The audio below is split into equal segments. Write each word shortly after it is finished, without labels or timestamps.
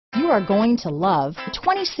are going to love the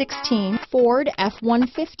 2016 Ford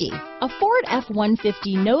F-150. A Ford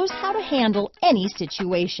F-150 knows how to handle any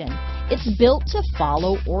situation. It's built to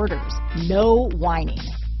follow orders, no whining.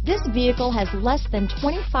 This vehicle has less than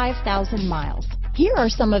 25,000 miles. Here are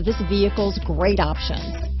some of this vehicle's great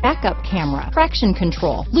options: backup camera, traction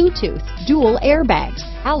control, Bluetooth, dual airbags,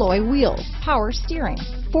 alloy wheels, power steering,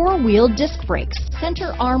 four-wheel disc brakes,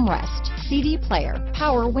 center armrest, CD player,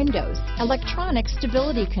 power windows, electronic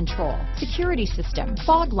stability control, security system,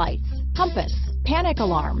 fog lights, compass, panic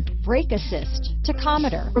alarm, brake assist,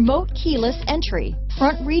 tachometer, remote keyless entry,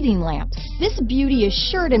 front reading lamps. This beauty is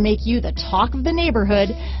sure to make you the talk of the neighborhood,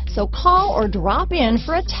 so call or drop in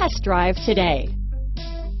for a test drive today.